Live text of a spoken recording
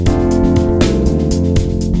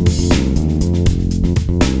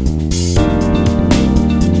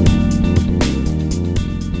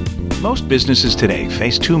Most businesses today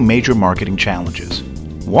face two major marketing challenges.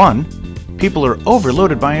 One, people are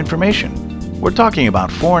overloaded by information. We're talking about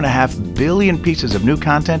 4.5 billion pieces of new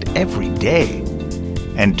content every day.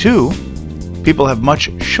 And two, people have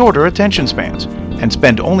much shorter attention spans and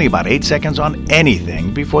spend only about 8 seconds on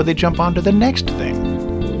anything before they jump onto the next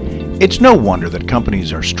thing. It's no wonder that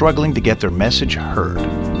companies are struggling to get their message heard.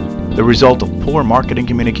 The result of poor marketing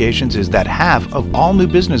communications is that half of all new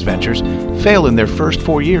business ventures fail in their first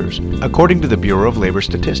 4 years, according to the Bureau of Labor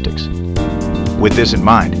Statistics. With this in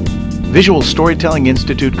mind, Visual Storytelling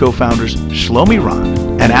Institute co-founders Shlomi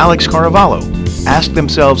Ran and Alex Caravallo asked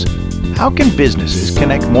themselves, how can businesses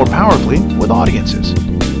connect more powerfully with audiences?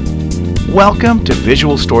 Welcome to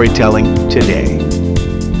Visual Storytelling Today.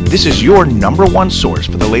 This is your number one source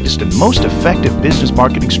for the latest and most effective business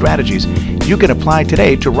marketing strategies you can apply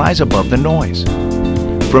today to rise above the noise.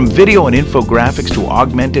 From video and infographics to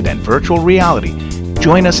augmented and virtual reality,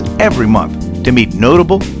 join us every month to meet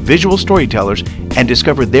notable visual storytellers and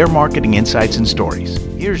discover their marketing insights and stories.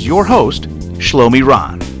 Here's your host, Shlomi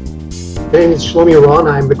Ran. My name is Shlomi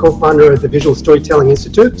Ran. I'm the co-founder of the Visual Storytelling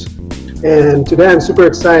Institute. And today I'm super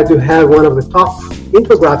excited to have one of the top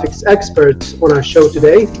infographics experts on our show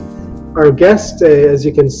today. Our guest, as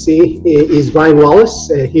you can see, is Brian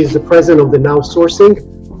Wallace. He's the president of the Now Sourcing,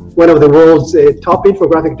 one of the world's top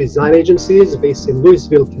infographic design agencies based in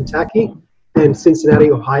Louisville, Kentucky, and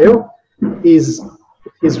Cincinnati, Ohio. He's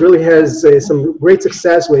really has some great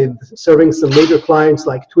success with serving some major clients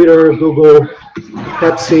like Twitter, Google,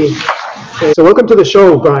 Pepsi. So welcome to the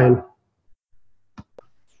show, Brian.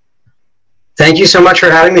 Thank you so much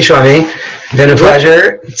for having me, Shlomi. Been a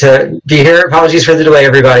pleasure to be here. Apologies for the delay,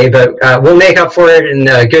 everybody, but we'll make up for it in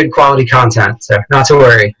good quality content, so not to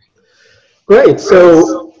worry. Great.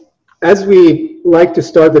 So as we like to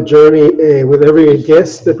start the journey with every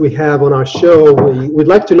guest that we have on our show, we'd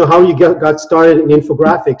like to know how you got started in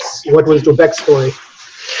infographics. What was your backstory?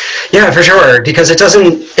 Yeah, for sure, because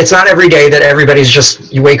it's not every day that everybody's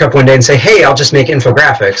just, you wake up one day and say, hey, I'll just make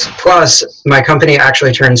infographics. Plus, my company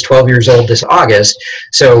actually turns 12 years old this August,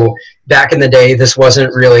 so back in the day, this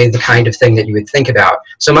wasn't really the kind of thing that you would think about.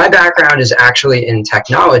 So my background is actually in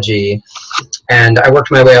technology, and I worked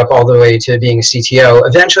my way up all the way to being a CTO.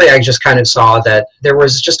 Eventually, I just kind of saw that there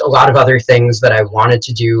was just a lot of other things that I wanted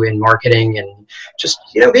to do in marketing and just,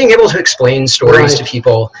 being able to explain stories to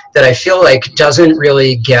people that I feel like doesn't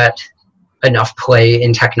really get enough play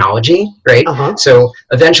in technology, right? So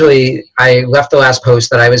eventually, I left the last post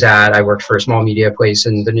that I was at. I worked for a small media place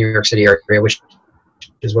in the New York City area, which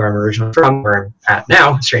is where I'm originally from, where I'm at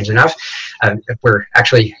now, strangely enough. We're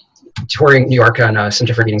actually touring New York on some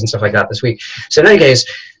different meetings and stuff like that this week. So in any case,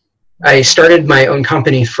 I started my own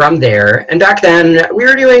company from there. And back then, we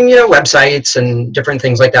were doing, websites and different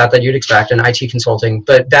things like that you'd expect in IT consulting.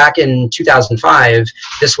 But back in 2005,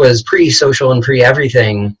 this was pre-social and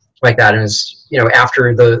pre-everything like that. And it was,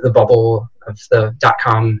 after the bubble of the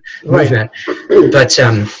 .com movement. But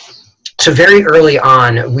so very early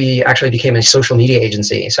on, we actually became a social media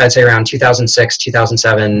agency. So I'd say around 2006,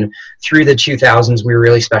 2007, through the 2000s, we were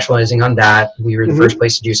really specializing on that. We were the first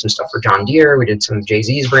place to do some stuff for John Deere. We did some of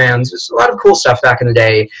Jay-Z's brands. There's a lot of cool stuff back in the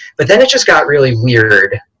day. But then it just got really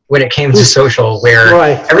weird when it came to social, where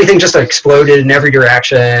everything just exploded in every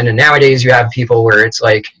direction. And nowadays you have people where it's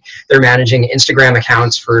like they're managing Instagram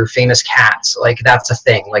accounts for famous cats. Like that's a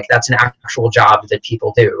thing. Like that's an actual job that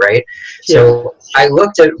people do, right? Yeah. So I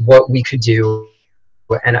looked at what we could do,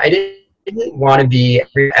 and I didn't want to be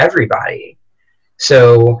everybody.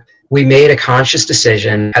 So we made a conscious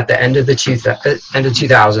decision at the end of the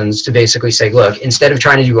 2000s to basically say, look, instead of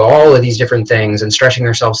trying to do all of these different things and stretching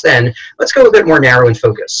ourselves thin, let's go a bit more narrow and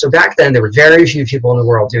focused. So back then, there were very few people in the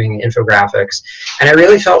world doing infographics, and I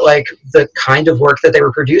really felt like the kind of work that they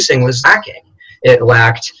were producing was lacking. It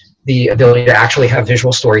lacked the ability to actually have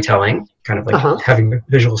visual storytelling, kind of like having a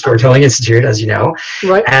Visual Storytelling Institute, as you know.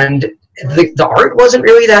 And the art wasn't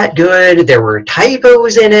really that good. There were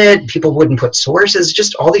typos in it. People wouldn't put sources,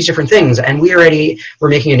 just all these different things. And we already were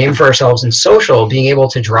making a name for ourselves in social, being able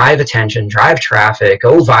to drive attention, drive traffic,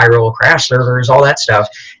 go viral, crash servers, all that stuff.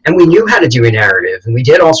 And we knew how to do a narrative, and we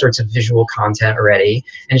did all sorts of visual content already.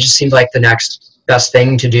 And it just seemed like the next best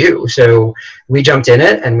thing to do. So we jumped in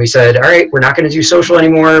it and we said, all right, we're not going to do social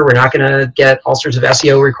anymore. We're not going to get all sorts of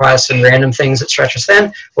SEO requests and random things that stretch us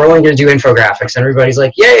thin. We're only going to do infographics. And everybody's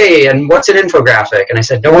like, yay, and what's an infographic? And I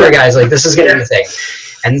said, don't worry, guys, like this is going to be the thing.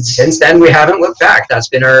 And since then, we haven't looked back. That's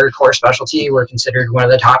been our core specialty. We're considered one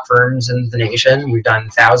of the top firms in the nation. We've done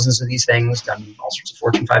thousands of these things, done all sorts of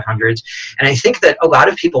Fortune 500s. And I think that a lot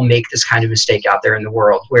of people make this kind of mistake out there in the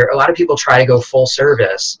world, where a lot of people try to go full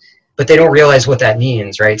service but they don't realize what that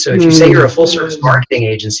means, right? So if you say you're a full service marketing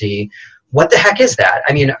agency, what the heck is that?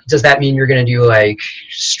 I mean, does that mean you're going to do like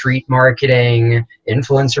street marketing,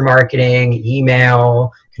 influencer marketing,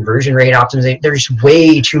 email, conversion rate optimization? There's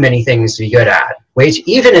way too many things to be good at.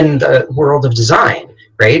 Even in the world of design,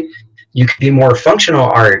 right? You could be more functional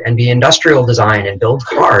art and be industrial design and build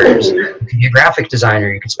cars. You could be a graphic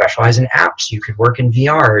designer. You could specialize in apps. You could work in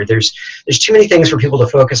VR. There's too many things for people to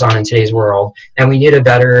focus on in today's world, and we need a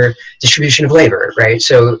better distribution of labor, right?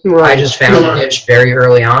 So I just found a niche very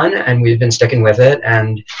early on, and we've been sticking with it.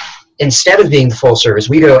 And instead of being the full service,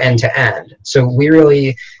 we go end to end. So we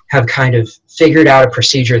really have kind of figured out a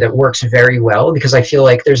procedure that works very well, because I feel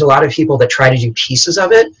like there's a lot of people that try to do pieces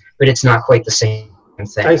of it, but it's not quite the same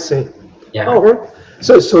thing. I see. Yeah. Oh,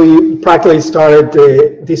 so you practically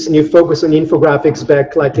started this new focus on infographics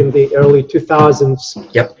back like in the early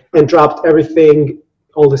 2000s. Yep. And dropped everything,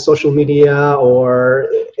 all the social media,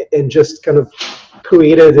 and just kind of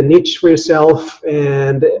created a niche for yourself.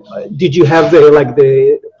 And did you have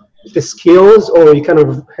the skills, or you kind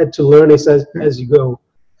of had to learn this as you go?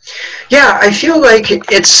 Yeah, I feel like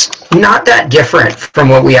it's not that different from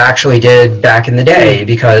what we actually did back in the day,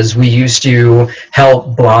 because we used to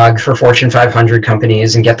help blog for Fortune 500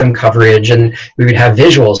 companies and get them coverage, and we would have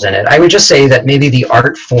visuals in it. I would just say that maybe the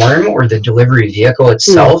art form or the delivery vehicle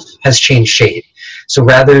itself has changed shape. So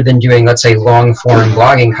rather than doing, let's say, long-form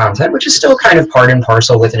blogging content, which is still kind of part and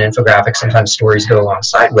parcel with an infographic, sometimes stories go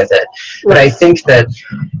alongside with it. But I think that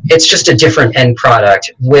it's just a different end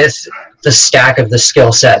product with the stack of the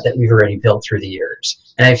skill set that we've already built through the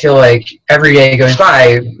years. And I feel like every day goes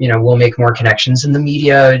by, we'll make more connections in the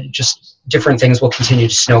media, just different things will continue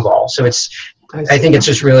to snowball. So I think it's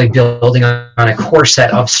just really building on a core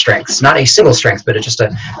set of strengths, not a single strength, but just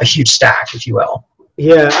a huge stack, if you will.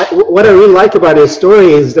 Yeah, what I really like about your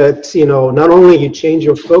story is that, not only you change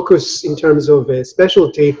your focus in terms of a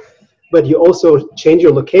specialty, but you also change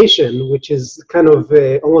your location, which is kind of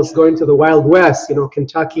almost going to the Wild West,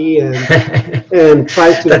 Kentucky, and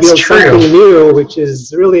try to build something new, which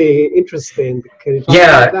is really interesting. Can you talk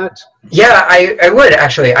about that? Yeah, I would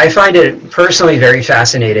actually. I find it personally very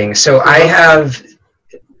fascinating. So I have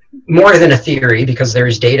more than a theory, because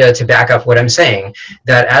there's data to back up what I'm saying,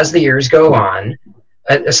 that as the years go on,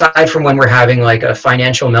 aside from when we're having like a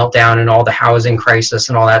financial meltdown and all the housing crisis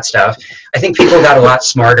and all that stuff, I think people got a lot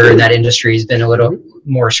smarter, and that industry has been a little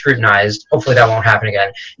more scrutinized. Hopefully that won't happen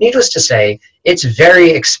again. Needless to say, it's very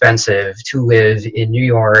expensive to live in New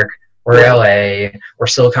York or LA or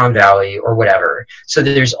Silicon Valley or whatever. So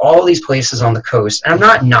there's all these places on the coast, and I'm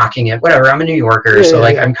not knocking it, whatever. I'm a New Yorker, so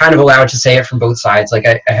I'm kind of allowed to say it from both sides. Like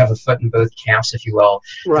I have a foot in both camps, if you will.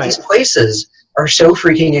 Right. These places are so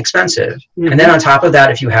freaking expensive. And then on top of that,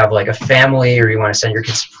 if you have like a family or you want to send your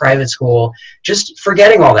kids to private school, just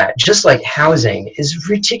forgetting all that, just like housing is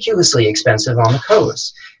ridiculously expensive on the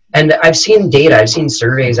coast. And I've seen data, I've seen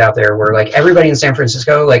surveys out there where like everybody in San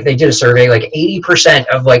Francisco, like they did a survey, like 80%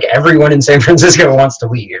 of like everyone in San Francisco wants to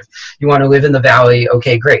leave. You want to live in the Valley?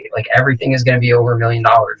 Okay, great. Like everything is going to be over $1 million,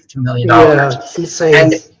 $2 million. Yeah, it's insane.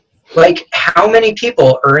 And like how many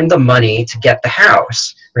people earn the money to get the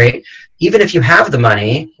house, right? Even if you have the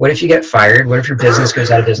money, what if you get fired? What if your business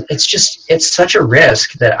goes out of business? It's such a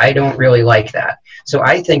risk that I don't really like that. So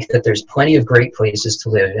I think that there's plenty of great places to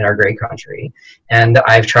live in our great country. And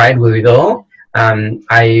I've tried Louisville.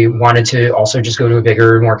 I wanted to also just go to a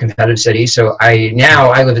bigger, more competitive city. So I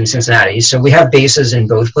live in Cincinnati. So we have bases in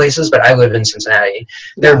both places, but I live in Cincinnati.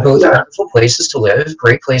 They're both wonderful places to live,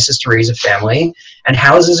 great places to raise a family, and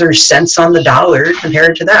houses are cents on the dollar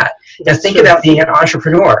compared to that. Now think about being an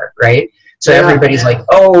entrepreneur, right? So everybody's like,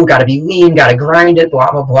 oh, got to be lean, got to grind it,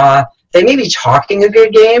 blah, blah, blah. They may be talking a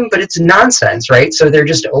good game, but it's nonsense, right? So they're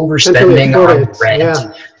just overspending on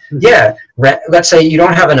rent. Yeah. Let's say you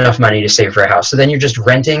don't have enough money to save for a house, so then you're just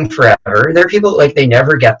renting forever. There are people like they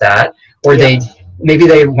never get that, or maybe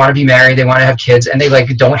they want to be married, they want to have kids, and they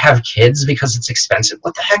like don't have kids because it's expensive.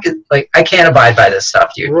 What the heck is like? I can't abide by this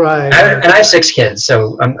stuff, dude. Right. And I have 6 kids,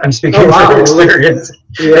 so I'm speaking from experience.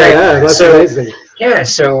 Yeah, that's amazing. Yeah,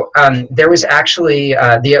 so there was actually,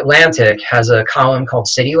 The Atlantic has a column called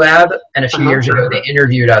City Lab, and a few years ago they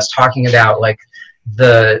interviewed us talking about like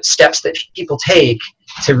the steps that people take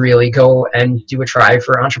to really go and do a try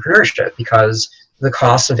for entrepreneurship, because the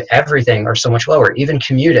costs of everything are so much lower, even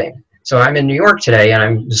commuting. So I'm in New York today and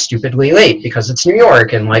I'm stupidly late because it's New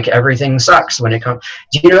York and like everything sucks when it comes.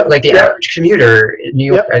 Do you know, like the average commuter in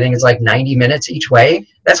New York, I think it's like 90 minutes each way.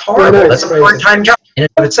 That's horrible. That's a part-time job in and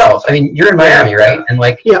of itself. I mean, you're in Miami, right? And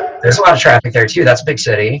like, there's a lot of traffic there too. That's a big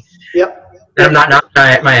city. Yep. And I'm not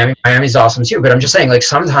Miami. Miami's awesome too, but I'm just saying, like,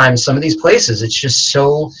 sometimes some of these places, it's just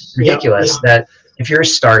so ridiculous that if you're a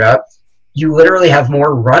startup, you literally have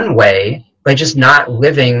more runway by just not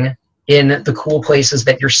living in the cool places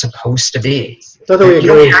that you're supposed to be. Totally agree.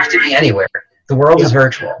 You don't have to be anywhere. The world is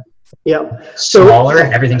virtual. Yeah. Smaller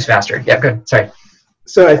and everything's faster. Yeah, good. Sorry.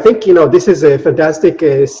 So I think, this is a fantastic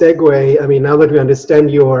segue. I mean, now that we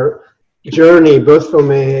understand your journey, both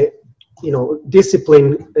from a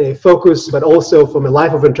discipline focus, but also from a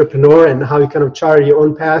life of entrepreneur and how you kind of chart your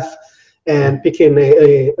own path and picking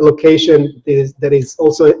a location that is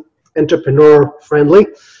also entrepreneur friendly.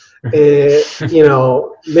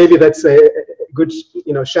 Maybe that's a good,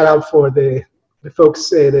 shout out for the folks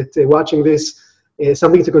that are watching this.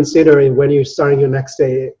 Something to consider when you're starting your next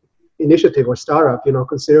initiative or startup.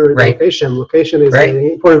 Consider location. Location is an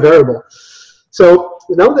important variable. So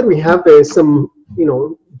now that we have some,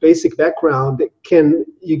 basic background, can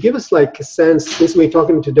you give us like a sense, since we're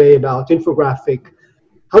talking today about infographic,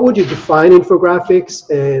 how would you define infographics,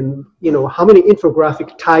 and how many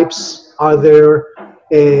infographic types are there?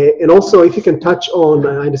 And also, if you can touch on,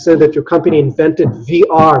 I understand that your company invented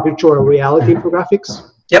VR, virtual reality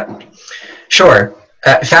infographics. Yep, sure.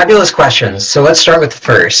 Fabulous questions. So let's start with the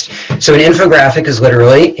first. So an infographic is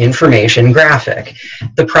literally information graphic.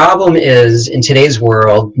 The problem is, in today's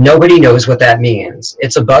world, nobody knows what that means.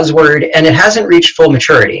 It's a buzzword, and it hasn't reached full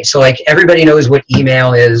maturity. So like, everybody knows what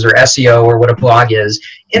email is or SEO or what a blog is.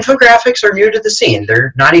 Infographics are new to the scene.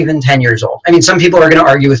 They're not even 10 years old. I mean, some people are going to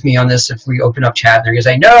argue with me on this if we open up chat, and they're going to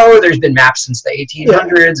say, no, there's been maps since the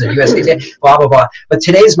 1800s and USA, blah, blah, blah. But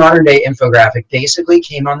today's modern day infographic basically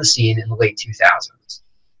came on the scene in the late 2000s.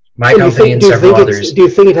 My company and several others. Do you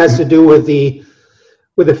think it has to do with the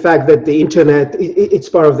fact that the internet, it's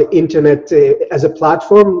part of the internet as a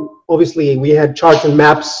platform? Obviously, we had charts and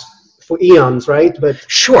maps for eons, right? But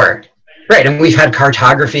sure. Right, and we've had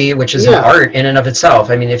cartography, which is an art in and of itself.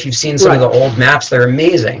 I mean, if you've seen some of the old maps, they're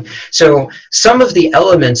amazing. So some of the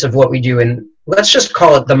elements of what we do, and let's just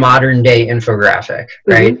call it the modern day infographic,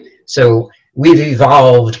 right? So we've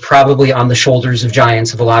evolved probably on the shoulders of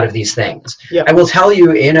giants of a lot of these things. I will tell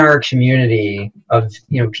you, in our community of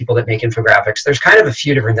people that make infographics, there's kind of a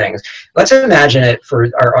few different things. Let's imagine it, for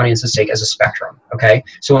our audience's sake, as a spectrum, okay?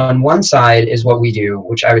 So on one side is what we do,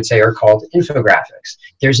 which I would say are called infographics.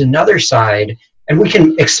 There's another side, and we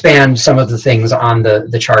can expand some of the things on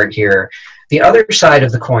the chart here. The other side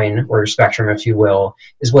of the coin, or spectrum, if you will,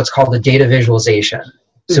 is what's called the data visualization.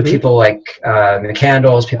 So people like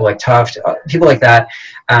McCandless, people like Tuft, people like that,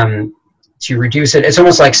 to reduce it. It's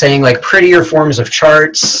almost like saying like prettier forms of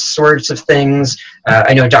charts, sorts of things.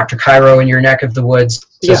 I know Dr. Cairo in your neck of the woods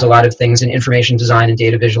does a lot of things in information design and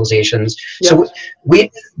data visualizations. So we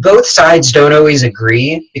both sides don't always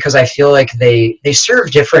agree, because I feel like they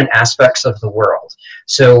serve different aspects of the world.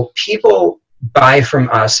 So people buy from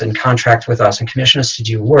us and contract with us and commission us to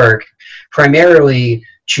do work primarily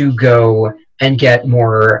to go and get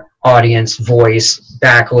more audience, voice,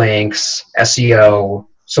 backlinks, SEO,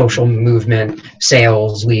 social movement,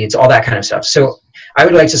 sales, leads, all that kind of stuff. So I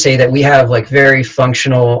would like to say that we have like very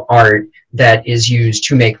functional art that is used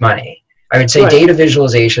to make money. I would say data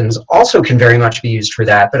visualizations also can very much be used for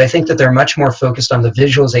that, but I think that they're much more focused on the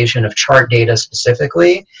visualization of chart data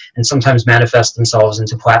specifically, and sometimes manifest themselves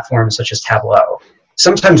into platforms such as Tableau.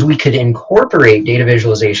 Sometimes we could incorporate data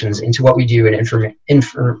visualizations into what we do in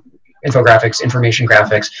infographics, information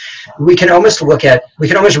graphics. We can almost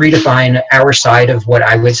redefine our side of what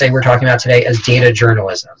I would say we're talking about today as data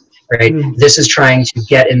journalism, right? This is trying to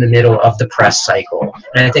get in the middle of the press cycle.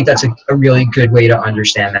 And I think that's a really good way to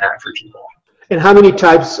understand that for people. And how many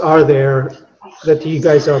types are there that you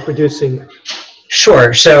guys are producing?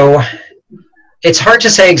 Sure. So it's hard to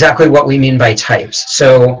say exactly what we mean by types.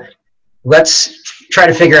 So let's try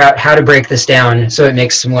to figure out how to break this down so it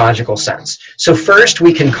makes some logical sense. So first,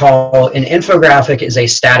 we can call an infographic is a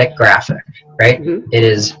static graphic, right? It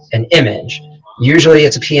is an image. Usually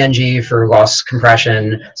it's a PNG for loss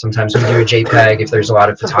compression. Sometimes we do a JPEG if there's a lot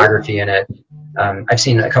of photography in it. I've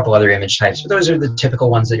seen a couple other image types, but those are the typical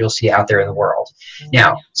ones that you'll see out there in the world.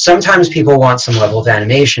 Now, sometimes people want some level of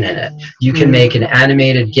animation in it. You can make an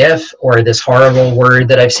animated GIF, or this horrible word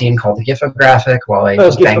that I've seen called the GIFographic, while I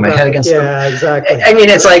just bang my head against them. Yeah, exactly. I mean,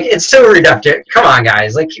 it's like, it's so reductive. Come on,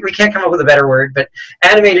 guys. Like, we can't come up with a better word, but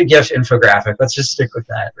animated GIF infographic. Let's just stick with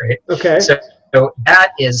that, right? Okay. So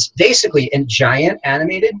that is basically a giant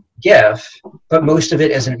animated GIF, but most of it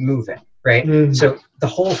isn't moving, right? So the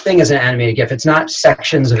whole thing is an animated GIF. It's not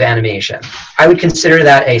sections of animation. I would consider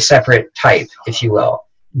that a separate type, if you will.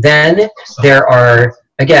 Then there are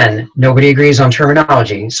again, nobody agrees on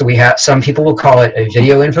terminology. So we have, some people will call it a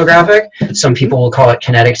video infographic. Some people will call it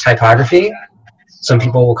kinetic typography. Some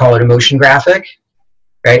people will call it a motion graphic,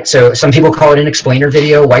 right? So some people call it an explainer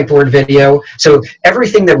video, whiteboard video. So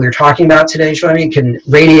everything that we're talking about today, Shlomi, can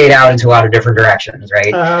radiate out into a lot of different directions,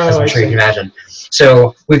 right? As I'm sure you can imagine.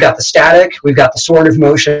 So we've got the static, we've got the sort of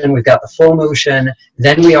motion, we've got the full motion.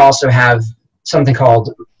 Then we also have something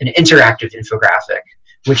called an interactive infographic,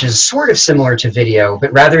 which is sort of similar to video,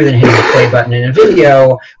 but rather than hitting the play button in a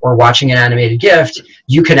video or watching an animated GIF,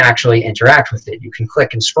 you can actually interact with it. You can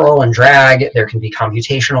click and scroll and drag. There can be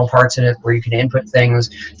computational parts in it where you can input things.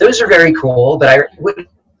 Those are very cool, but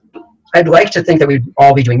I'd like to think that we'd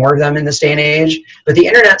all be doing more of them in this day and age, but the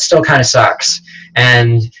internet still kind of sucks.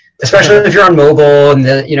 And especially if you're on mobile and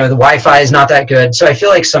the Wi-Fi is not that good. So I feel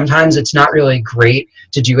like sometimes it's not really great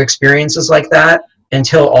to do experiences like that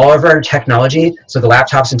until all of our technology, so the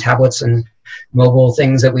laptops and tablets and mobile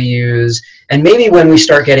things that we use, and maybe when we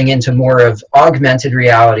start getting into more of augmented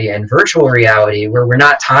reality and virtual reality, where we're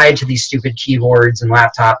not tied to these stupid keyboards and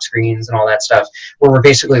laptop screens and all that stuff, where we're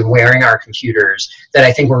basically wearing our computers, that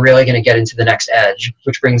I think we're really going to get into the next edge,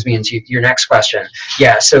 which brings me into your next question.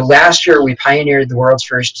 Yeah, so last year we pioneered the world's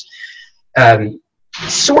first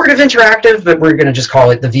sort of interactive, but we're going to just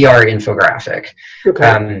call it the VR infographic.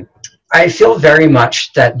 Okay. I feel very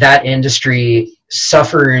much that industry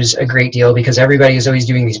suffers a great deal because everybody is always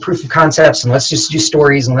doing these proof of concepts and let's just do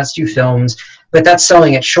stories and let's do films, but that's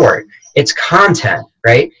selling it short. It's content,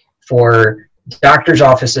 right? For doctors'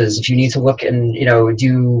 offices, if you need to look and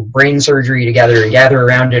do brain surgery together and gather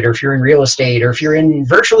around it, or if you're in real estate, or if you're in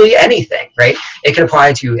virtually anything, right? It can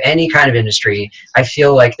apply to any kind of industry. I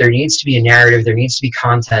feel like there needs to be a narrative, there needs to be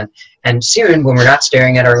content. And soon, when we're not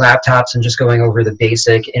staring at our laptops and just going over the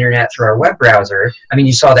basic internet through our web browser, I mean,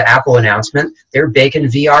 you saw the Apple announcement, they're baking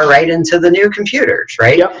VR right into the new computers,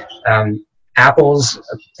 right? Yep. Apple's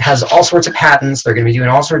has all sorts of patents. They're going to be doing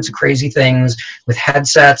all sorts of crazy things with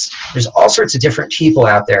headsets. There's all sorts of different people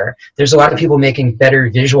out there. There's a lot of people making better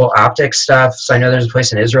visual optics stuff. So I know there's a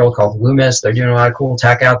place in Israel called Loomis. They're doing a lot of cool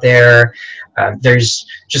tech out there. There's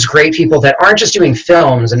just great people that aren't just doing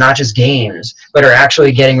films and not just games, but are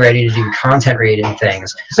actually getting ready to do content rating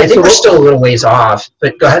things. I think we're still a little ways off,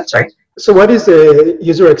 but go ahead, sorry. So what is the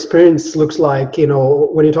user experience looks like,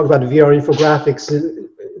 when you talk about VR infographics?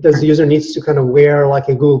 Does the user needs to kind of wear like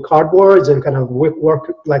a Google Cardboard and kind of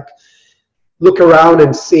work, like look around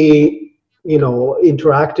and see,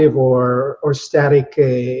 interactive or static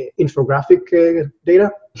infographic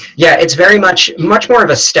data? Yeah, it's very much more of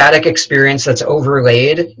a static experience that's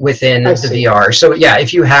overlaid within the VR. So yeah,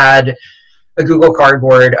 if you had a Google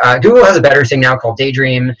Cardboard, Google has a better thing now called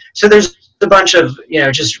Daydream. So there's a bunch of,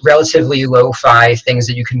 just relatively lo-fi things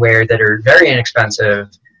that you can wear that are very inexpensive.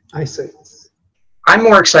 I see. I'm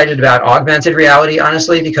more excited about augmented reality,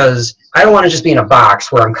 honestly, because I don't want to just be in a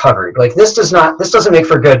box where I'm covered. Like this doesn't make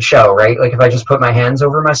for a good show, right? Like if I just put my hands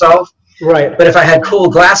over myself. Right. But if I had cool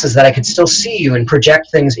glasses that I could still see you and project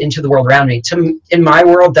things into the world around me, in my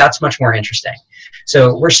world, that's much more interesting.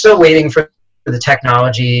 So we're still waiting for the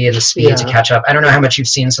technology and the speed to catch up. I don't know how much you've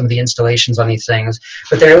seen some of the installations on these things,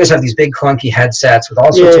 but they always have these big clunky headsets with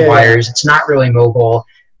all sorts of wires. It's not really mobile.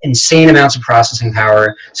 Insane amounts of processing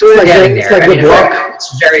power. So we're getting there.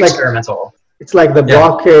 It's very experimental. It's like the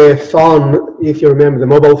block phone, if you remember, the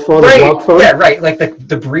mobile phone, right. The block phone. Yeah, right. Like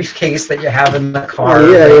the briefcase that you have in the car.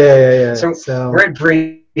 Oh, yeah. So we're at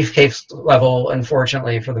briefcase level,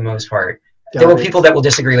 unfortunately, for the most part. There will be people that will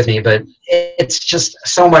disagree with me, but it's just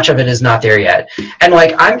so much of it is not there yet. And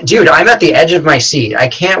like, I'm at the edge of my seat. I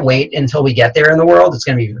can't wait until we get there in the world. It's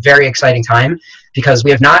going to be a very exciting time because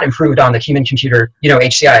we have not improved on the human-computer,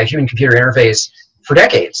 HCI, human-computer interface for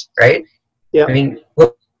decades, right? Yeah. I mean,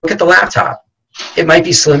 look at the laptop. It might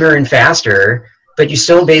be slimmer and faster, but you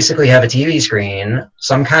still basically have a TV screen,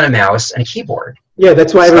 some kind of mouse, and a keyboard. Yeah,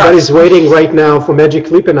 that's why everybody's waiting right now for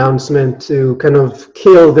Magic Leap announcement to kind of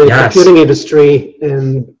kill the computing industry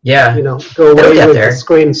and go away with the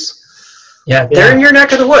screens. Yeah, they're in your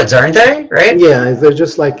neck of the woods, aren't they? Right? Yeah, they're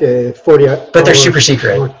just like a 40. But they're super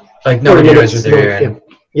secret. Like nobody knows what they're doing.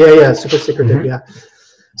 Yeah, super secretive. Mm-hmm. Yeah.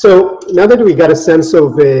 So now that we got a sense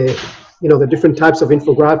of the different types of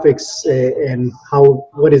infographics and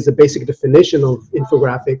what is the basic definition of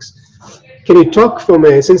infographics. Can you talk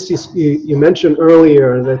since you mentioned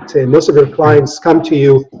earlier that most of your clients come to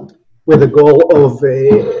you with the goal of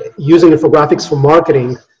using infographics for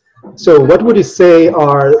marketing. So what would you say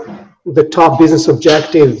are the top business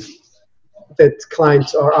objectives that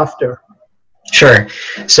clients are after? Sure.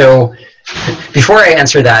 So before I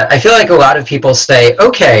answer that, I feel like a lot of people say,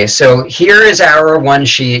 okay, so here is our one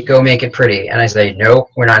sheet, go make it pretty. And I say, nope,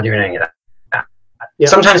 we're not doing any of that. Yeah.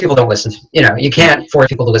 Sometimes people don't listen. You can't force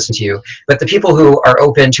people to listen to you. But the people who are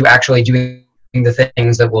open to actually doing the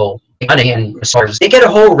things that will make money and stars, they get a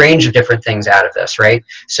whole range of different things out of this, right?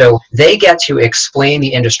 So they get to explain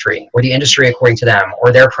the industry, or the industry according to them,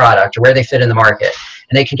 or their product, or where they fit in the market.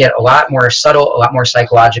 And they can get a lot more subtle, a lot more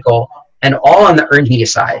psychological, and all on the earned media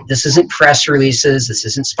side. This isn't press releases. This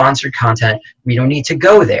isn't sponsored content. We don't need to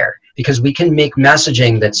go there, because we can make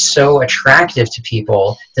messaging that's so attractive to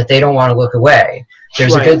people that they don't want to look away.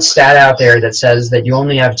 There's a good stat out there that says that you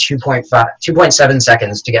only have 2.7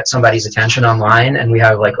 seconds to get somebody's attention online, and we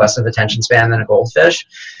have like less of attention span than a goldfish.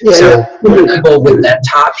 So people with that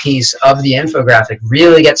top piece of the infographic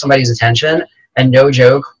really get somebody's attention, and no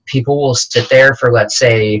joke, people will sit there for, let's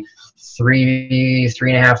say,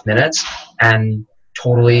 3.5 minutes and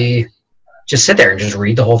totally just sit there and just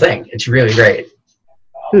read the whole thing. It's really great.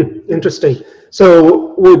 Interesting.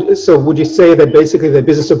 So would you say that basically the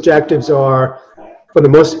business objectives are, for the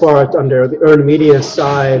most part, under the earned media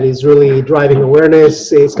side, is really driving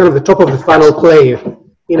awareness? It's kind of the top of the funnel play,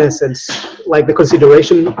 in essence, like the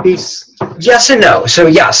consideration piece? Yes and no. So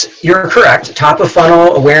yes, you're correct. Top of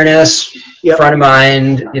funnel, awareness, front of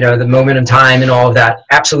mind, the moment in time and all of that.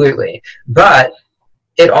 Absolutely. But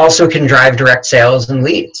it also can drive direct sales and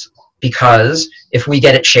leads, because if we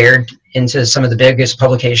get it shared into some of the biggest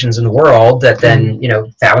publications in the world, that then,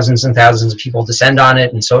 thousands and thousands of people descend on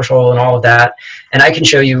it, and social and all of that. And I can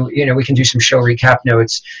show you, we can do some show recap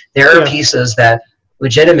notes. There are pieces that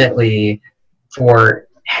legitimately for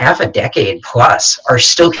half a decade plus are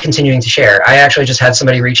still continuing to share. I actually just had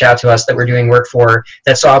somebody reach out to us that we're doing work for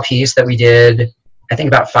that saw a piece that we did, I think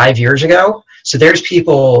about 5 years ago. So there's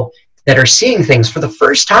people that are seeing things for the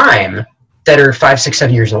first time that are 5, 6,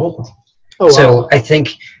 7 years old. Oh, wow. So I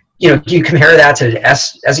think, you compare that to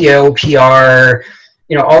SEO, PR,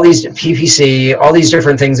 all these PPC, all these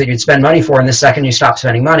different things that you'd spend money for, and the second you stop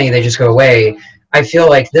spending money, they just go away. I feel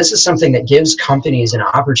like this is something that gives companies an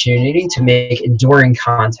opportunity to make enduring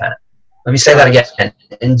content. Let me say that again.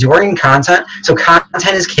 Enduring content. So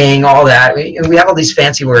content is king, all that. We have all these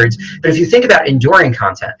fancy words. But if you think about enduring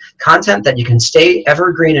content that you can stay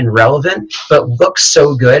evergreen and relevant, but looks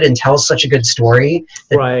so good and tells such a good story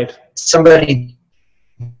that somebody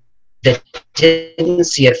that didn't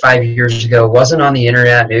see it 5 years ago, wasn't on the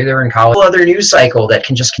internet, maybe they were in college, other news cycle that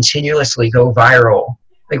can just continuously go viral.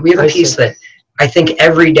 Like, we have a piece that I think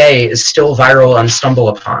every day is still viral on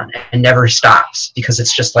StumbleUpon and never stops, because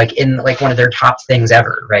it's just like in like one of their top things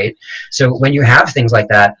ever, right? So when you have things like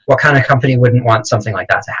that, what kind of company wouldn't want something like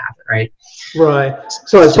that to happen, right? Right.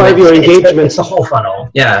 So as part of your engagement, it's the whole funnel.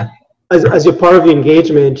 Yeah. As you're part of the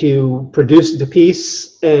engagement, you produce the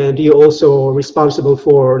piece, and you also are responsible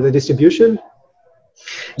for the distribution?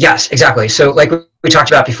 Yes, exactly. So like we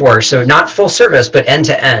talked about before, so not full service, but end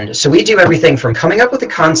to end. So we do everything from coming up with a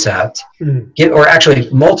concept, or actually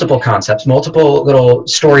multiple concepts, multiple little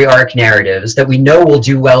story arc narratives that we know will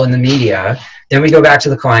do well in the media. Then we go back to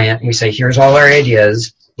the client and we say, here's all our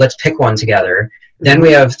ideas. Let's pick one together. Then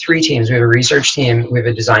we have 3 teams. We have a research team, we have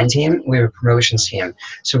a design team, we have a promotions team.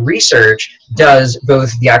 So research does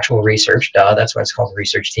both the actual research, that's why it's called the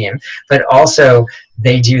research team, but also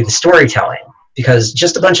they do the storytelling. Because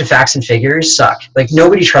just a bunch of facts and figures suck. Like,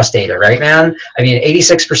 nobody trusts data, right, man? I mean,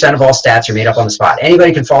 86% of all stats are made up on the spot.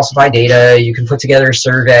 Anybody can falsify data. You can put together a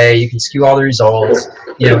survey. You can skew all the results.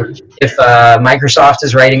 If Microsoft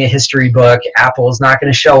is writing a history book, Apple is not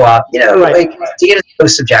going to show up. Like, data is so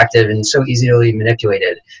subjective and so easily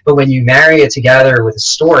manipulated. But when you marry it together with a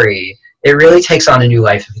story, it really takes on a new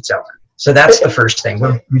life of its own. So that's the first thing.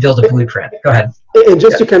 We build a blueprint. Go ahead. And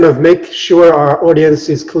just to kind of make sure our audience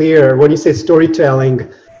is clear, when you say storytelling,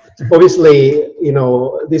 obviously,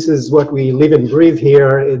 this is what we live and breathe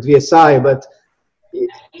here at VSI, but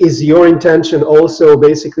is your intention also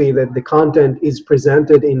basically that the content is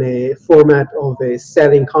presented in a format of a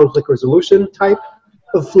setting conflict resolution type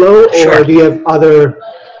of flow, or do you have other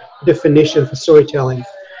definition for storytelling?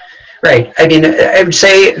 Right. I mean, I would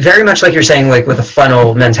say very much like you're saying, like with a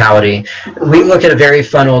funnel mentality, we look at a very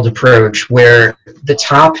funneled approach where the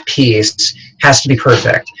top piece has to be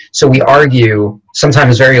perfect. So we argue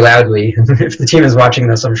sometimes very loudly. If the team is watching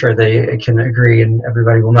this, I'm sure they can agree and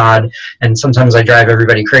everybody will nod. And sometimes I drive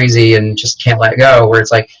everybody crazy and just can't let go, where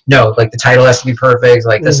it's like, no, like the title has to be perfect.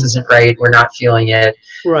 Like, this isn't right. We're not feeling it.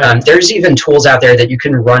 Right. There's even tools out there that you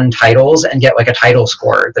can run titles and get like a title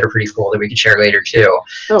score that are pretty cool that we can share later too.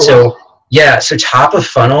 So top of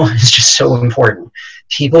funnel is just so important.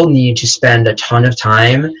 People need to spend a ton of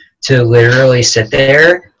time to literally sit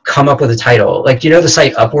there come up with a title. Like, do you know the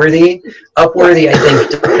site Upworthy? Upworthy, I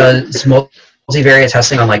think, does multivariate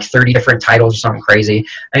testing on like 30 different titles or something crazy.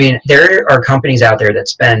 I mean, there are companies out there that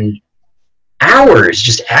spend hours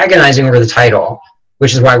just agonizing over the title,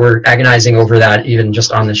 which is why we're agonizing over that even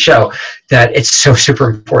just on the show, that it's so super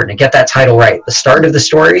important to get that title right. The start of the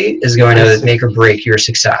story is going to make or break your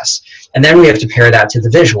success. And then we have to pair that to the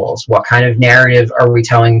visuals. What kind of narrative are we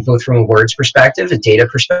telling, both from a words perspective, a data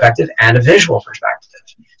perspective, and a visual perspective?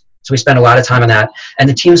 So we spend a lot of time on that, and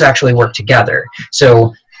the teams actually work together.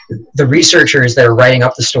 So the researchers that are writing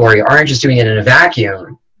up the story aren't just doing it in a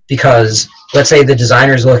vacuum, because let's say the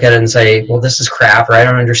designers look at it and say, well, this is crap, or I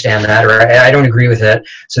don't understand that, or I don't agree with it.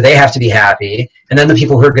 So they have to be happy. And then the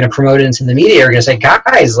people who are going to promote it into the media are going to say,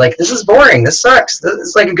 guys, like, this is boring. This sucks. This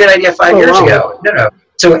is like a good idea 5 years ago. No.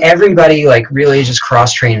 So everybody like really just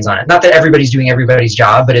cross trains on it. Not that everybody's doing everybody's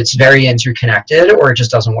job, but it's very interconnected, or it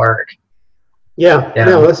just doesn't work. Yeah.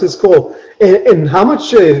 No, this is cool. And how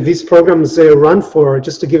much these programs run for,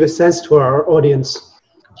 just to give a sense to our audience?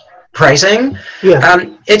 Pricing? Yeah.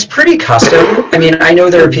 It's pretty custom. I mean, I know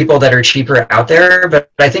there are people that are cheaper out there,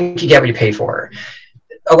 but I think you get what you pay for.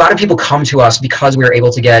 A lot of people come to us because we're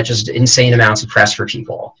able to get just insane amounts of press for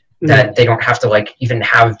people that they don't have to like even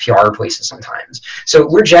have PR places sometimes. So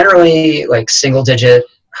we're generally like single digit,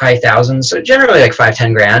 high thousands, so generally like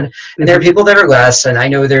 5-10 grand. And there are people that are less, and I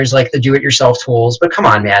know there's like the do-it-yourself tools, but come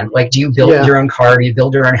on, man, like, do you build your own car? Do you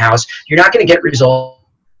build your own house? You're not going to get results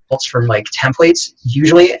from like templates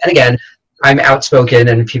usually. And again, I'm outspoken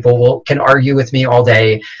and people can argue with me all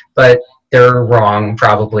day, but they're wrong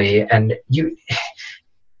probably. And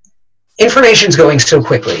information's going so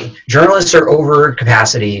quickly. Journalists are over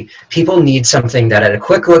capacity. People need something that at a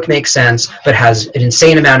quick look makes sense, but has an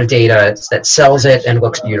insane amount of data that sells it and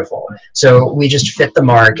looks beautiful. So we just fit the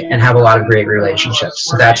mark and have a lot of great relationships.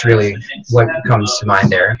 So that's really what comes to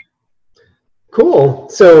mind there. Cool.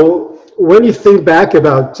 So when you think back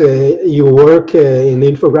about your work in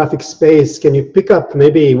the infographic space, can you pick up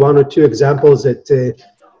maybe 1 or 2 examples that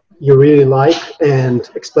you really like and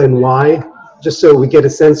explain why? Just so we get a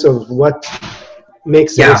sense of what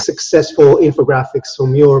makes a successful infographics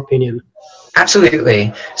from your opinion.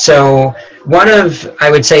 Absolutely. So one of,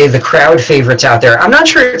 I would say, the crowd favorites out there, I'm not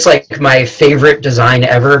sure it's like my favorite design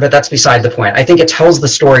ever, but that's beside the point. I think it tells the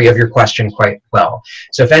story of your question quite well.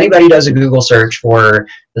 So if anybody does a Google search for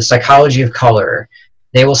the psychology of color,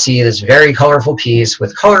 they will see this very colorful piece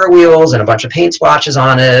with color wheels and a bunch of paint splotches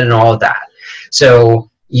on it and all of that. So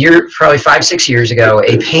probably 5-6 years ago,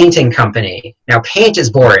 a painting company. Now, paint is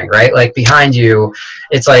boring, right? Like behind you,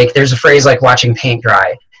 it's like there's a phrase like watching paint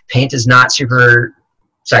dry. Paint is not super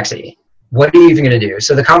sexy. What are you even going to do?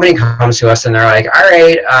 So the company comes to us and they're like, all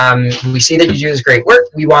right, we see that you do this great work.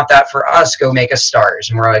 We want that for us. Go make us stars.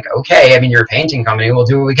 And we're like, okay, I mean, you're a painting company. We'll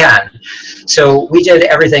do what we can. So we did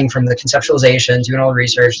everything from the conceptualization, doing all the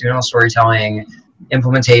research, doing all the storytelling,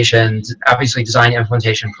 implementation, obviously design,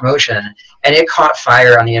 implementation, promotion, and it caught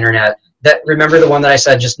fire on the internet. Remember the one that I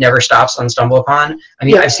said just never stops on StumbleUpon? I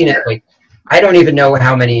mean, I've seen it like, I don't even know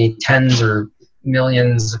how many tens or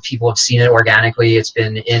millions of people have seen it organically. It's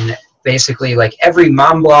been in basically like every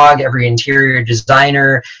mom blog, every interior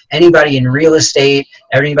designer, anybody in real estate,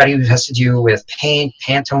 anybody who has to do with paint,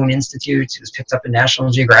 Pantone Institute, who's picked up in National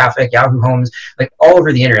Geographic, Yahoo Homes, like all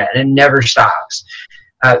over the internet, and it never stops.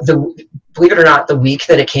 Believe it or not, the week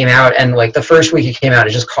that it came out, and like the first week it came out,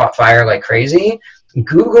 it just caught fire like crazy.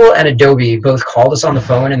 Google and Adobe both called us on the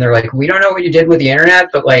phone and they're like, we don't know what you did with the internet,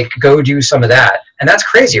 but like go do some of that. And that's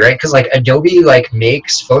crazy, right? Because like Adobe like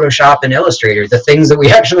makes Photoshop and Illustrator, the things that we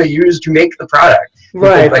actually use to make the product.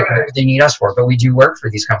 Right. Like they need us for, but we do work for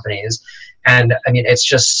these companies. And I mean, it's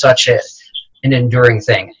just such an enduring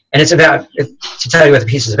thing. And it's about, to tell you what the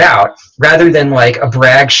piece is about, rather than like a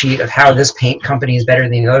brag sheet of how this paint company is better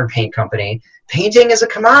than another paint company, painting is a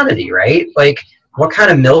commodity, right? Like, what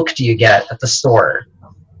kind of milk do you get at the store?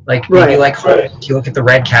 Like, maybe you look at the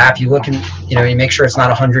red cap, you look and, you make sure it's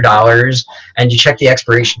not $100 and you check the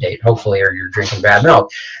expiration date, hopefully, or you're drinking bad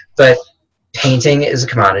milk. But painting is a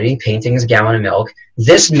commodity. Painting is a gallon of milk.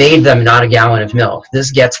 This made them not a gallon of milk.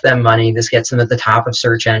 This gets them money. This gets them at the top of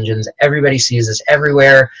search engines. Everybody sees this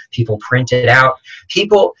everywhere. People print it out.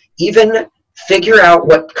 People even figure out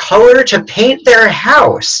what color to paint their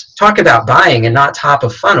house. Talk about buying and not top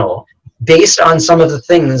of funnel, based on some of the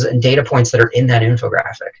things and data points that are in that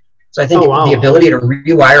infographic. So I think the ability to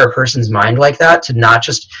rewire a person's mind like that, to not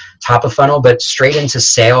just top of funnel, but straight into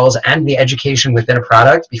sales and the education within a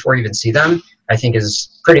product before you even see them, I think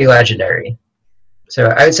is pretty legendary. So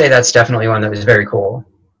I would say that's definitely one that was very cool.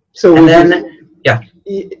 So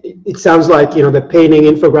it sounds like, the painting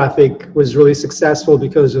infographic was really successful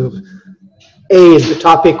because of the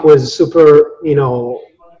topic was super,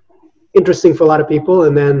 interesting for a lot of people,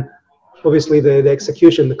 and then obviously the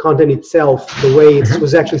execution, the content itself, the way it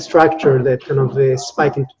was actually structured, that kind of a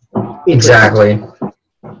spike in interest. Exactly.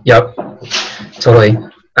 Yep. Totally.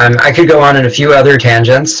 I could go on in a few other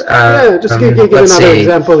tangents. Just give another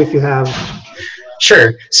example if you have.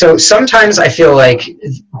 Sure. So sometimes I feel like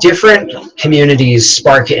different communities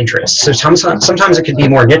spark interest. So sometimes it could be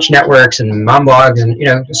more niche networks and mom blogs and,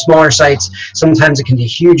 smaller sites. Sometimes it can be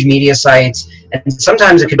huge media sites. And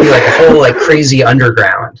sometimes it could be like a whole like crazy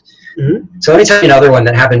underground. Mm-hmm. So let me tell you another one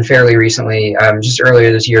that happened fairly recently, just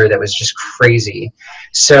earlier this year, that was just crazy.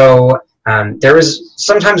 So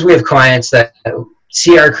sometimes we have clients that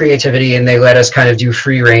see our creativity and they let us kind of do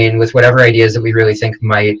free reign with whatever ideas that we really think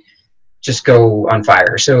might just go on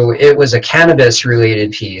fire. So it was a cannabis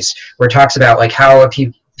related piece where it talks about like how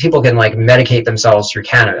people can like medicate themselves through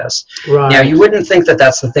cannabis. Right. Now you wouldn't think that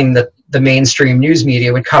that's the thing that the mainstream news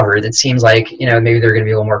media would cover. That seems like, maybe they're going to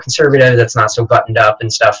be a little more conservative. That's not so buttoned up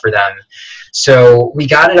and stuff for them. So we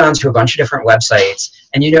got it onto a bunch of different websites,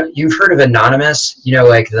 and you've heard of Anonymous,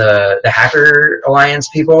 like the Hacker Alliance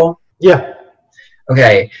people. Yeah.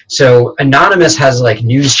 Okay, so Anonymous has like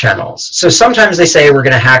news channels. So sometimes they say we're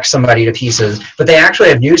going to hack somebody to pieces, but they actually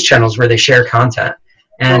have news channels where they share content.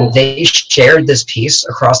 And they shared this piece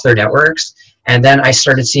across their networks. And then I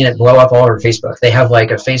started seeing it blow up all over Facebook. They have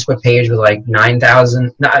like a Facebook page with like 9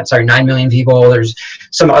 million people. There's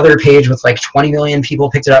some other page with like 20 million people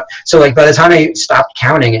picked it up. So like by the time I stopped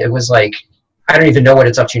counting, it was like, I don't even know what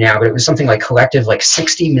it's up to now, but it was something like collective, like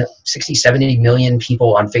 60, 70 million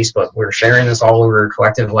people on Facebook were sharing this all over,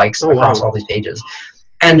 collective likes across all these pages.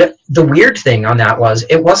 And the weird thing on that was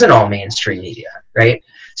it wasn't all mainstream media, right?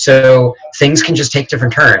 So things can just take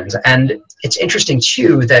different turns. And it's interesting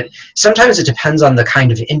too that sometimes it depends on the kind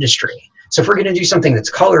of industry. So if we're going to do something that's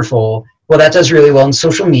colorful, well, that does really well in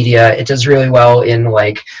social media. It does really well in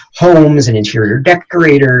like homes and interior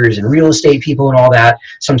decorators and real estate people and all that.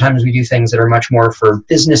 Sometimes we do things that are much more for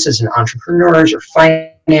businesses and entrepreneurs or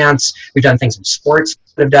finance. We've done things in sports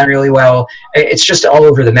that have done really well. It's just all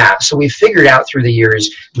over the map. So we've figured out through the years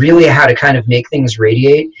really how to kind of make things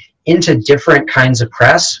radiate into different kinds of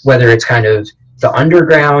press, whether it's kind of the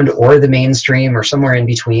underground or the mainstream or somewhere in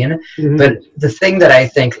between. Mm-hmm. But the thing that I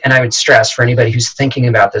think, and I would stress for anybody who's thinking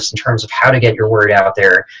about this in terms of how to get your word out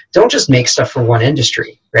there, don't just make stuff for one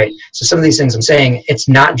industry, right? So some of these things I'm saying, it's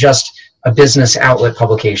not just a business outlet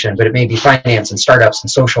publication, but it may be finance and startups and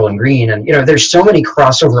social and green. And, there's so many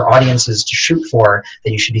crossover audiences to shoot for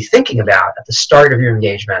that you should be thinking about at the start of your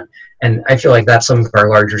engagement. And I feel like that's some of our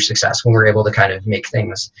larger success when we're able to kind of make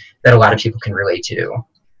things that a lot of people can relate to.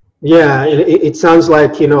 Yeah, it sounds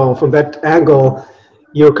like, from that angle,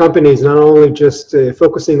 your company is not only just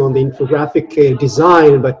focusing on the infographic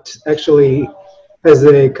design, but actually has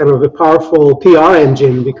a kind of a powerful PR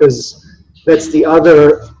engine, because that's the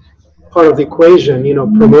other part of the equation,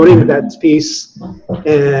 promoting that piece.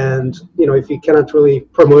 And, if you cannot really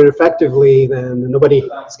promote it effectively, then nobody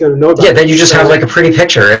is going to know about it. Yeah, then you just have like a pretty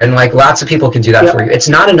picture, and like lots of people can do that for you. It's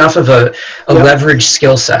not enough of a leveraged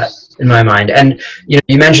skill set in my mind. And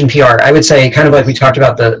you mentioned PR. I would say, kind of like we talked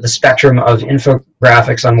about the spectrum of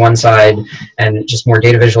infographics on one side and just more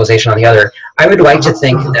data visualization on the other. I would like to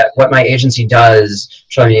think that what my agency does,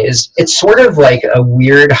 Shlomi, is it's sort of like a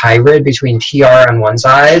weird hybrid between PR on one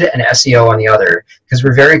side and SEO on the other, because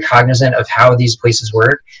we're very cognizant of how these places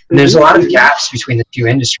work. And there's a lot of gaps between the two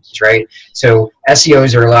industries, right? So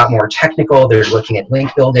SEOs are a lot more technical. They're looking at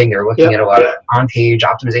link building. They're looking at a lot of on-page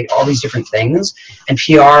optimization, all these different things. And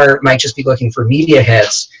PR might just be looking for media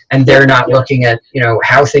hits, and they're not looking at,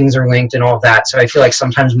 how things are linked and all of that. So I feel like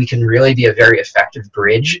sometimes we can really be a very effective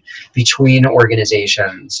bridge between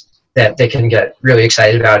organizations that they can get really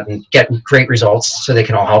excited about and get great results, so they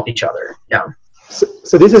can all help each other. Yeah.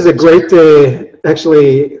 So this is a great,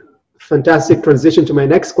 actually fantastic transition to my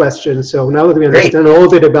next question. So now that we understand a little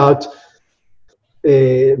bit about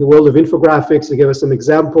the world of infographics, you gave us some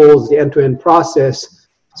examples, the end-to-end process.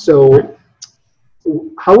 So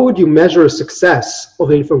how would you measure success of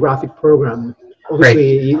the infographic program?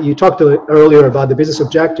 Obviously, you talked earlier about the business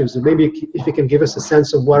objectives, and maybe if you can give us a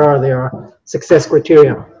sense of what are their success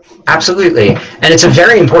criteria. Absolutely. And it's a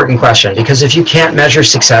very important question, because if you can't measure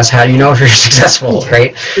success, how do you know if you're successful,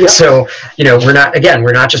 right? Yeah. So, we're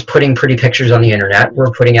not just putting pretty pictures on the internet,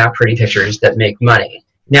 we're putting out pretty pictures that make money.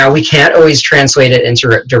 Now, we can't always translate it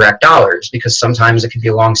into direct dollars, because sometimes it could be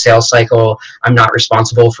a long sales cycle. I'm not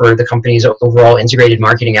responsible for the company's overall integrated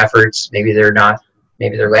marketing efforts. Maybe they're not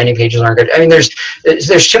maybe their landing pages aren't good. I mean,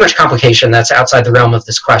 there's too much complication that's outside the realm of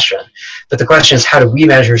this question. But the question is, how do we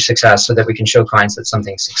measure success so that we can show clients that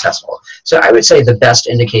something's successful? So I would say the best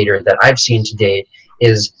indicator that I've seen to date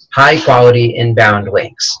is high quality inbound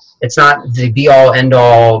links. It's not the be-all,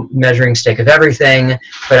 end-all measuring stick of everything,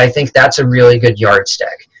 but I think that's a really good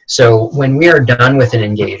yardstick. So when we are done with an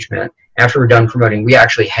engagement, after we're done promoting, we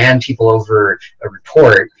actually hand people over a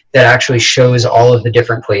report that actually shows all of the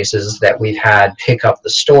different places that we've had pick up the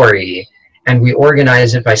story, and we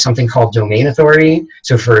organize it by something called domain authority.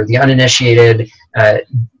 So for the uninitiated,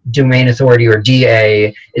 domain authority, or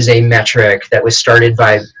DA, is a metric that was started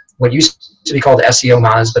by what used to be called SEO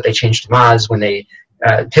Moz, but they changed to Moz when they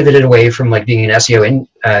pivoted away from like being an SEO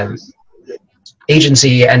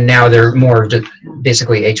agency, and now they're more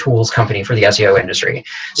basically a tools company for the SEO industry.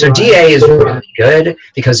 So right. DA is really good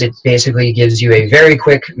because it basically gives you a very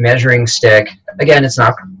quick measuring stick. Again, it's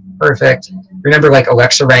not perfect. Remember like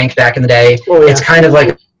Alexa Rank back in the day? Oh, yeah. It's kind of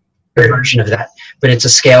like a version of that, but it's a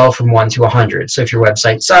scale from 1 to 100. So if your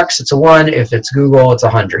website sucks, it's a 1. If it's Google, it's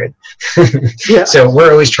 100. Yeah. So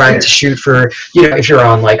we're always trying to shoot for, if you're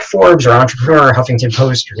on like Forbes or Entrepreneur or Huffington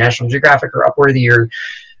Post or National Geographic or Upworthy or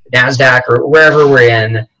NASDAQ or wherever we're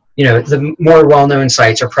in, the more well-known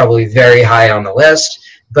sites are probably very high on the list.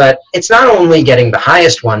 But it's not only getting the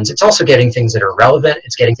highest ones, it's also getting things that are relevant.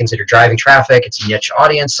 It's getting things that are driving traffic. It's a niche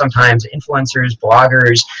audience sometimes, influencers,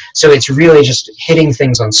 bloggers. So it's really just hitting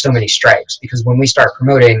things on so many strikes, because when we start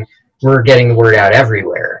promoting, we're getting the word out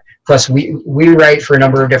everywhere. Plus, we write for a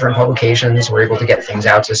number of different publications. We're able to get things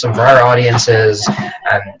out to some of our audiences.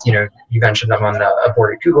 You mentioned I'm on the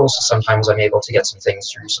board at Google, so sometimes I'm able to get some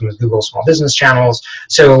things through some of Google's small business channels.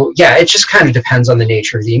 So yeah, it just kind of depends on the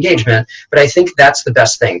nature of the engagement. But I think that's the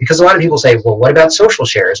best thing, because a lot of people say, well, what about social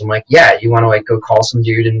shares? I'm like, yeah, you want to like go call some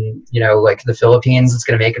dude in, like the Philippines that's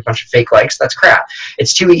going to make a bunch of fake likes? That's crap.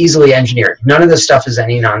 It's too easily engineered. None of this stuff is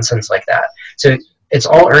any nonsense like that. So it's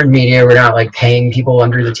all earned media. We're not like paying people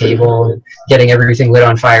under the table, getting everything lit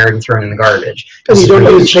on fire and thrown in the garbage. And you don't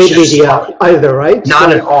use paid media either, right? Not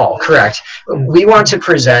at all, correct. We want to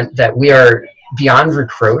present that we are beyond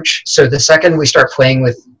reproach. So the second we start playing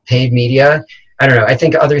with paid media, I don't know, I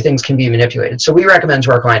think other things can be manipulated. So we recommend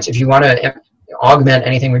to our clients, if you want to augment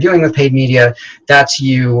anything we're doing with paid media, that's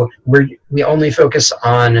you. We only focus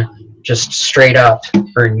on just straight up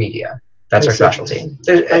earned media. That's our specialty.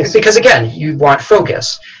 Because again, you want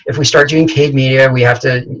focus. If we start doing paid media, we have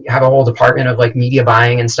to have a whole department of like media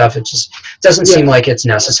buying and stuff. It just doesn't seem like it's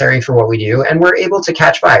necessary for what we do, and we're able to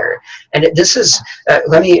catch fire. And this is,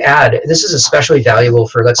 let me add, this is especially valuable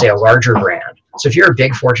for, let's say, a larger brand. So if you're a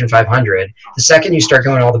big Fortune 500, the second you start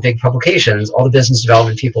going to all the big publications, all the business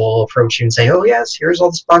development people will approach you and say, oh yes, here's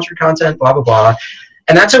all the sponsored content, blah, blah, blah.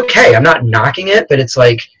 And that's okay. I'm not knocking it, but it's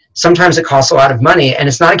like, sometimes it costs a lot of money, and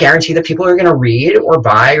it's not a guarantee that people are going to read or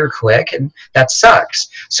buy or click, and that sucks.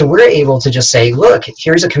 So we're able to just say, look,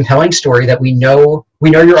 here's a compelling story that we know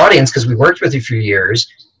your audience because we worked with you for years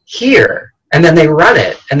here, and then they run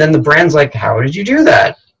it, and then the brand's like, how did you do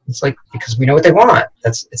that? It's like, because we know what they want.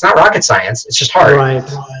 It's not rocket science. It's just hard. Right.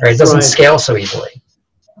 It doesn't scale so easily.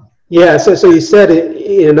 Yeah. So you said it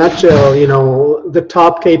in a nutshell. The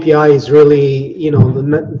top KPI is really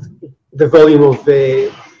the volume of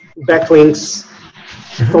backlinks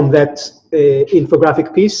from that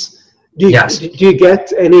infographic piece. Do you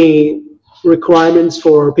get any requirements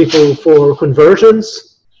for people for conversions?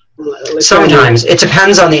 Sometimes. It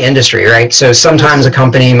depends on the industry, right? So sometimes a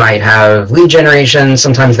company might have lead generation.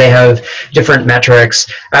 Sometimes they have different metrics.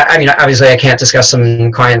 I mean, obviously I can't discuss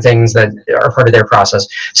some client things that are part of their process.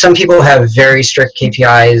 Some people have very strict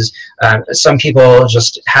KPIs. Some people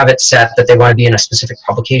just have it set that they want to be in a specific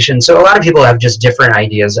publication. So a lot of people have just different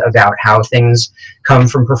ideas about how things come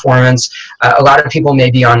from performance. A lot of people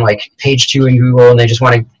may be on like page 2 in Google and they just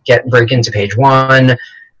want to break into page 1.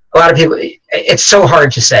 A lot of people, it's so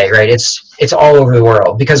hard to say, right? It's all over the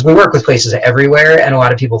world because we work with places everywhere, and a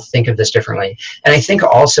lot of people think of this differently. And I think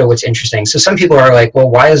also what's interesting, so some people are like, well,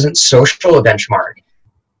 why isn't social a benchmark?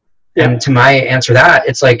 And to my answer that,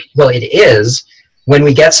 it's like, well, it is. When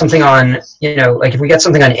we get something on, like if we get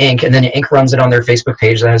something on Inc. and then Inc. runs it on their Facebook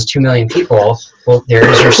page that has 2 million people, well,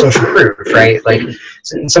 there's your social proof, right? Like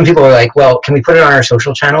some people are like, well, can we put it on our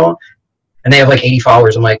social channel? And they have like 80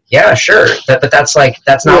 followers. I'm like, yeah, sure. But that's not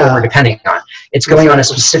what we're depending on. It's going on a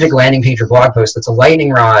specific landing page or blog post that's a lightning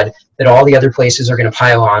rod that all the other places are going to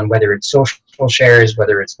pile on, whether it's social shares,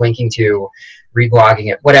 whether it's linking to,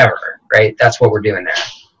 reblogging it, whatever, right? That's what we're doing there.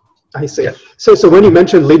 I see. Yeah. So when you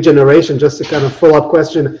mentioned lead generation, just a kind of follow-up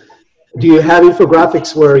question, do you have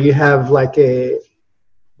infographics where you have like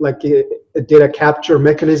like a data capture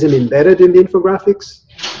mechanism embedded in the infographics?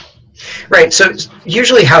 Right. So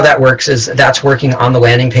usually how that works is that's working on the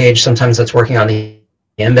landing page. Sometimes that's working on the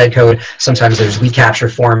embed code. Sometimes there's lead capture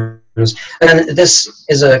forms. And this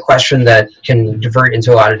is a question that can divert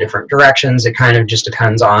into a lot of different directions. It kind of just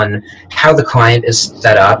depends on how the client is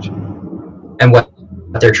set up and what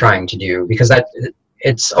they're trying to do, because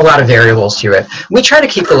it's a lot of variables to it. We try to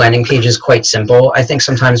keep the landing pages quite simple. I think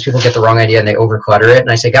sometimes people get the wrong idea and they overclutter it. And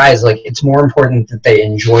I say, guys, like, it's more important that they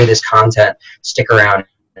enjoy this content, stick around,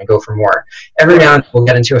 and go for more. Every now and then we'll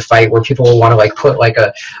get into a fight where people will want to like put like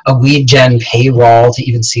a lead gen paywall to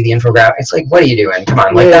even see the infographic. It's like, what are you doing? Come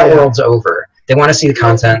on, like that world's over. They want to see the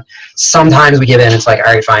content. Sometimes we give in. It's like,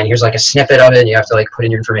 all right, fine. Here's like a snippet of it, and you have to like put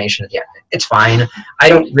in your information at the end. It's fine. I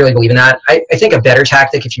don't really believe in that. I think a better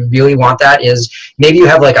tactic, if you really want that, is maybe you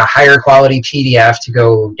have like a higher quality PDF to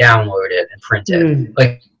go download it and print it.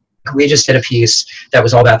 Like, we just did a piece that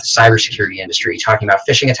was all about the cybersecurity industry, talking about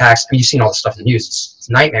phishing attacks. I mean, you've seen all the stuff in the news. It's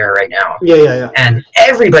a nightmare right now. Yeah. And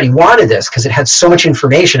everybody wanted this because it had so much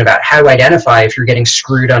information about how to identify if you're getting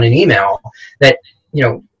screwed on an email that, you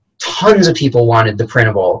know, tons of people wanted the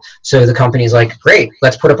printable. So the company's like, great,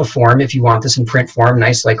 let's put up a form if you want this in print form.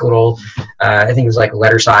 Nice, like little, I think it was like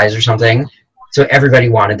letter size or something. So everybody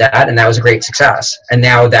wanted that, and that was a great success. And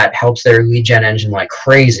now that helps their lead gen engine like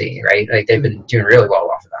crazy, right? Like they've been doing really well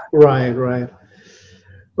off of that. Right.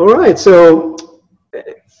 All right. So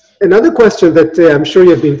another question that I'm sure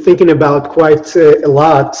you've been thinking about quite a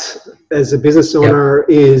lot as a business owner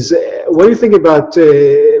is, what do you think about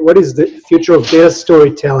what is the future of data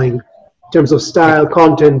storytelling in terms of style,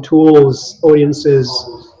 content, tools, audiences?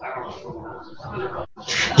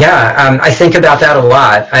 Yeah, I think about that a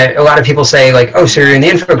lot. A lot of people say like, oh, so you're in the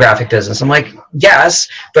infographic business. I'm like, yes,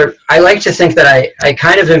 but I like to think that I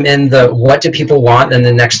kind of am in the what do people want in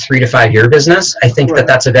the next 3 to 5 year business. I think that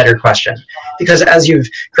that's a better question, because as you've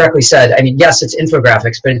correctly said, I mean, yes, it's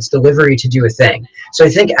infographics, but it's delivery to do a thing. So I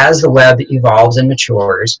think as the web evolves and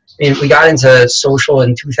matures, I mean, we got into social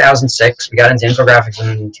in 2006, we got into infographics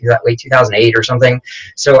in late 2008 or something.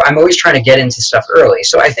 So I'm always trying to get into stuff early.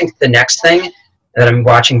 So I think the next thing that I'm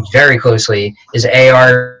watching very closely is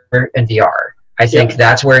AR and VR. I think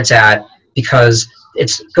that's where it's at, because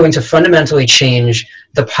it's going to fundamentally change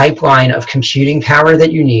the pipeline of computing power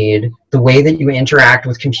that you need, the way that you interact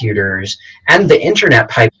with computers, and the internet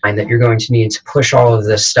pipeline that you're going to need to push all of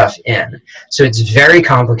this stuff in. So it's very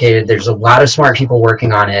complicated. There's a lot of smart people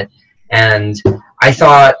working on it. And I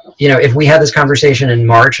thought, you know, if we had this conversation in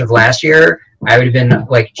March of last year, I would have been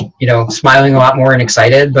like, you know, smiling a lot more and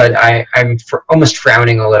excited, but I'm almost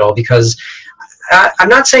frowning a little, because I'm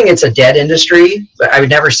not saying it's a dead industry, but I would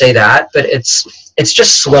never say that, but it's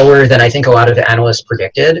just slower than I think a lot of analysts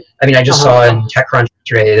predicted. I mean, I just saw in TechCrunch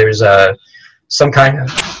today, there's some kind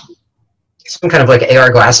of like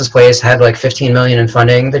AR glasses place had like 15 million in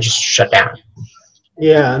funding that just shut down.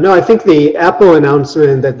 Yeah, no, I think the Apple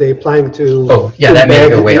announcement that they're planning to that may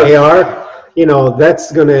go way up. AR, you know,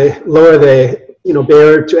 that's going to lower the, you know,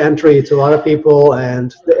 barrier to entry to a lot of people,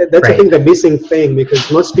 and that's I think the missing thing,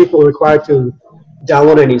 because most people are required to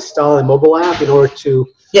download and install a mobile app in order to.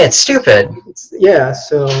 Yeah, it's stupid.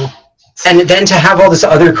 So. And then to have all this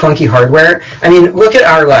other clunky hardware. I mean, look at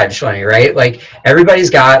our lives, Shlomi, right? Like, everybody's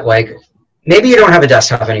got, like, maybe you don't have a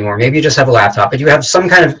desktop anymore. Maybe you just have a laptop, but you have some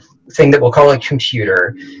kind of thing that we'll call a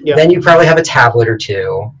computer. Yep. Then you probably have a tablet or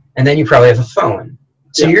two, and then you probably have a phone.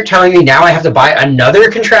 So you're telling me now I have to buy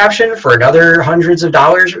another contraption for another hundreds of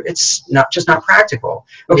dollars? It's just not practical.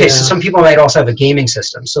 Okay, so some people might also have a gaming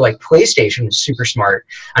system. So like PlayStation is super smart.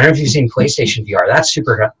 I don't know if you've seen PlayStation VR.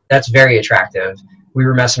 That's very attractive. We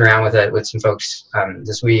were messing around with it with some folks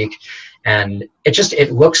this week. And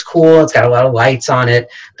it looks cool. It's got a lot of lights on it.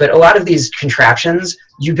 But a lot of these contraptions,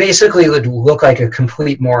 you basically would look like a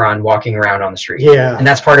complete moron walking around on the street. Yeah. And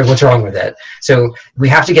that's part of what's wrong with it. So we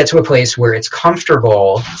have to get to a place where it's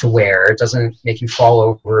comfortable to wear. It doesn't make you fall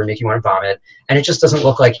over and make you want to vomit. And it just doesn't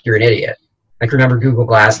look like you're an idiot. Like, remember Google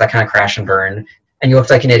Glass, that kind of crash and burn. And you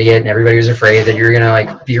looked like an idiot, and everybody was afraid that you're going to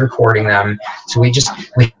like be recording them. So we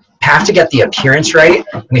have to get the appearance right.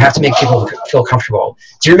 We have to make people feel comfortable.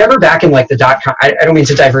 Do you remember back in like the .com? I don't mean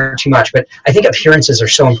to divert too much, but I think appearances are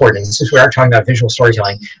so important. Since we are talking about visual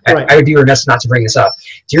storytelling, I would be remiss not to bring this up.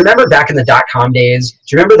 Do you remember back in the .com days? Do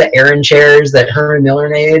you remember the Aran chairs that Herman Miller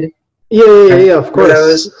made? Yeah, of course.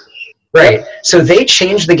 Those? Right. So they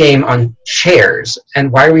changed the game on chairs.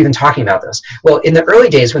 And why are we even talking about this? Well, in the early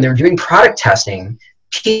days when they were doing product testing,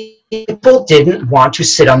 people didn't want to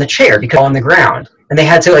sit on the chair because on the ground. And they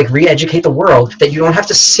had to like re-educate the world that you don't have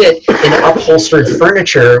to sit in upholstered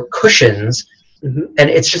furniture cushions And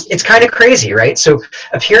it's kind of crazy, right? So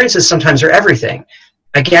appearances sometimes are everything.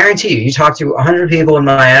 I guarantee you talk to 100 people in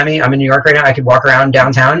Miami. I'm in New York right now. I could walk around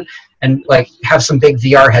downtown and like have some big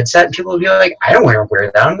VR headset, and people will be like, I don't want to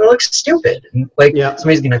wear that. I'm going to look stupid. And like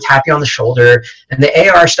somebody's going to tap you on the shoulder. And the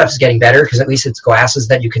AR stuff is getting better because at least it's glasses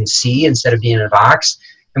that you can see instead of being in a box.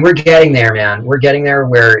 And we're getting there, man. We're getting there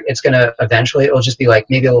where it's going to eventually, it'll just be like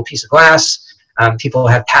maybe a little piece of glass. People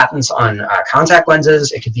have patents on contact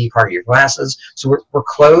lenses. It could be part of your glasses. So we're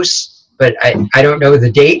close, but I don't know the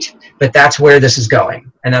date, but that's where this is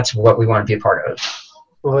going. And that's what we want to be a part of.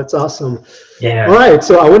 Well, that's awesome. Yeah. All right.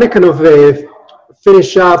 So I want to kind of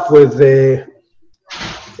finish up with we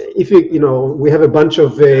have a bunch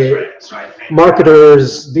of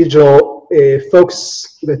marketers, digital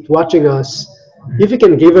folks that watching us. If you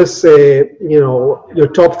can give us, your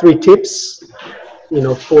top 3 tips,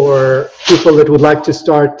 for people that would like to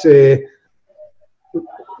start, their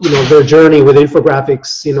journey with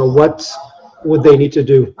infographics, what would they need to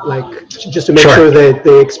do, like just to make sure that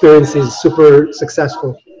the experience is super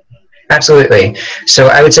successful? Absolutely. So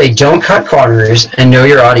I would say don't cut corners and know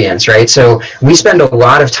your audience, right? So we spend a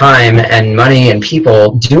lot of time and money and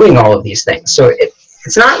people doing all of these things. So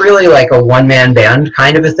it's not really like a one-man band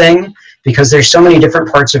kind of a thing, because there's so many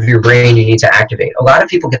different parts of your brain you need to activate. A lot of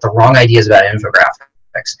people get the wrong ideas about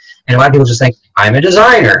infographics. And a lot of people just think, I'm a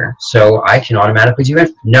designer, so I can automatically do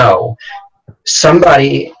it. No.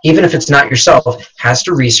 Somebody, even if it's not yourself, has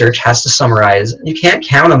to research, has to summarize. You can't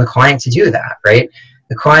count on the client to do that, right?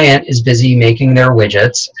 The client is busy making their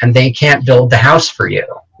widgets, and they can't build the house for you.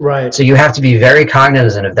 Right. So you have to be very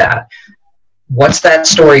cognizant of that. What's that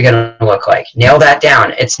story going to look like? Nail that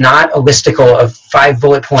down. It's not a listicle of 5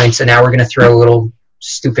 bullet points, and now we're going to throw little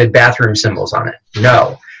stupid bathroom symbols on it.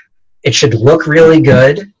 No. It should look really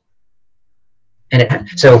good. And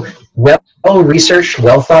so well-researched,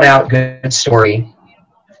 well-thought-out, good story,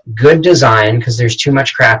 good design, because there's too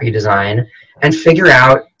much crappy design, and figure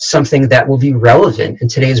out something that will be relevant in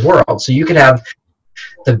today's world. So you could have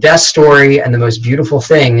the best story and the most beautiful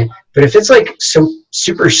thing, but if it's like so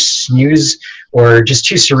super snooze or just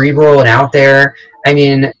too cerebral and out there, I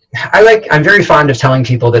mean, I'm very fond of telling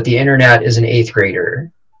people that the internet is an 8th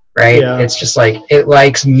grader. Right? Yeah. It's just like, it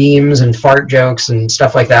likes memes and fart jokes and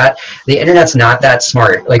stuff like that. The internet's not that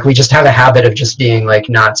smart. Like, we just have a habit of just being like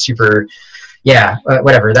not super,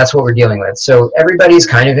 whatever. That's what we're dealing with. So everybody's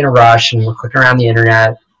kind of in a rush and we're clicking around the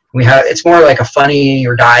internet. It's more like a funny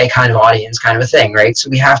or die kind of audience kind of a thing, right? So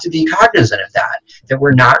we have to be cognizant of that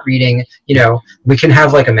we're not reading, we can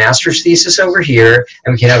have like a master's thesis over here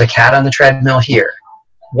and we can have a cat on the treadmill here.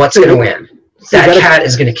 What's going to win? That cat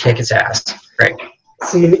is going to kick its ass, right?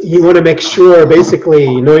 So you want to make sure,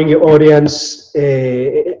 basically, knowing your audience,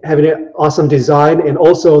 having an awesome design, and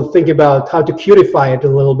also think about how to cutify it a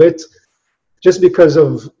little bit, just because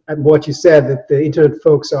of what you said, that the internet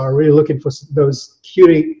folks are really looking for those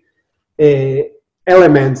cutie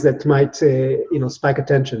elements that might, spike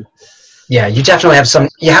attention. Yeah, you definitely have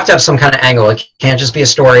you have to have some kind of angle. It can't just be a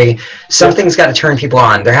story. Something's got to turn people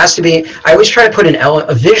on. There has to be, I always try to put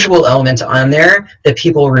a visual element on there that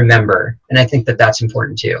people remember. And I think that that's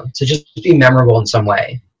important too, to just be memorable in some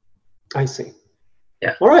way. I see.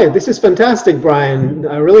 Yeah. All right. This is fantastic, Brian.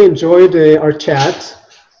 I really enjoyed our chat.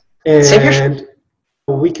 And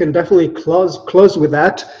we can definitely close with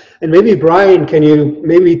that. And maybe, Brian, can you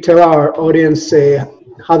maybe tell our audience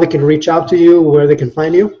how they can reach out to you, where they can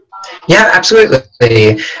find you? Yeah,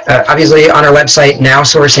 absolutely. Obviously, on our website,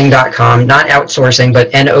 nowsourcing.com, not outsourcing,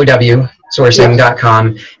 but NOW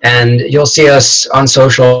sourcing.com. And you'll see us on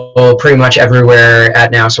social pretty much everywhere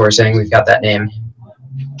at Now Sourcing. We've got that name.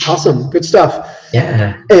 Awesome. Good stuff.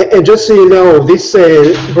 Yeah. And just so you know, this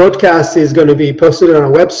broadcast is going to be posted on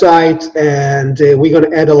our website, and we're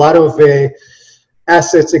going to add a lot of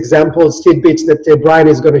assets, examples, tidbits that Brian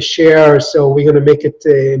is going to share. So we're going to make it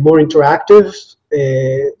more interactive.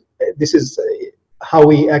 This is how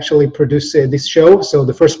we actually produce this show. So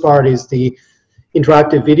the first part is the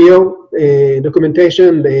interactive video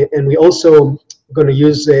documentation, and we also going to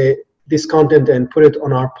use this content and put it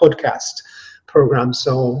on our podcast program,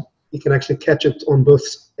 so you can actually catch it on both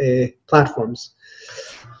platforms.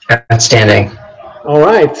 Outstanding. All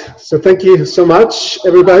right. So thank you so much,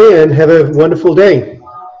 everybody, and have a wonderful day.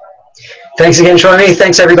 Thanks again, Shlomi.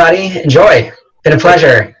 Thanks, everybody. Enjoy. Been a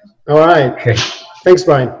pleasure. All right. Okay. Thanks,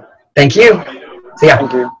 Brian. Thank you. See ya.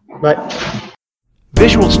 Thank you. Bye.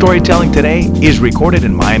 Visual Storytelling Today is recorded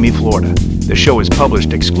in Miami, Florida. The show is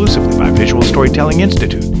published exclusively by Visual Storytelling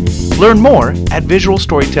Institute. Learn more at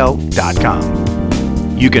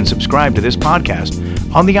visualstorytell.com. You can subscribe to this podcast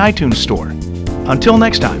on the iTunes Store. Until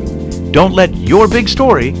next time, don't let your big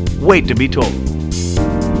story wait to be told.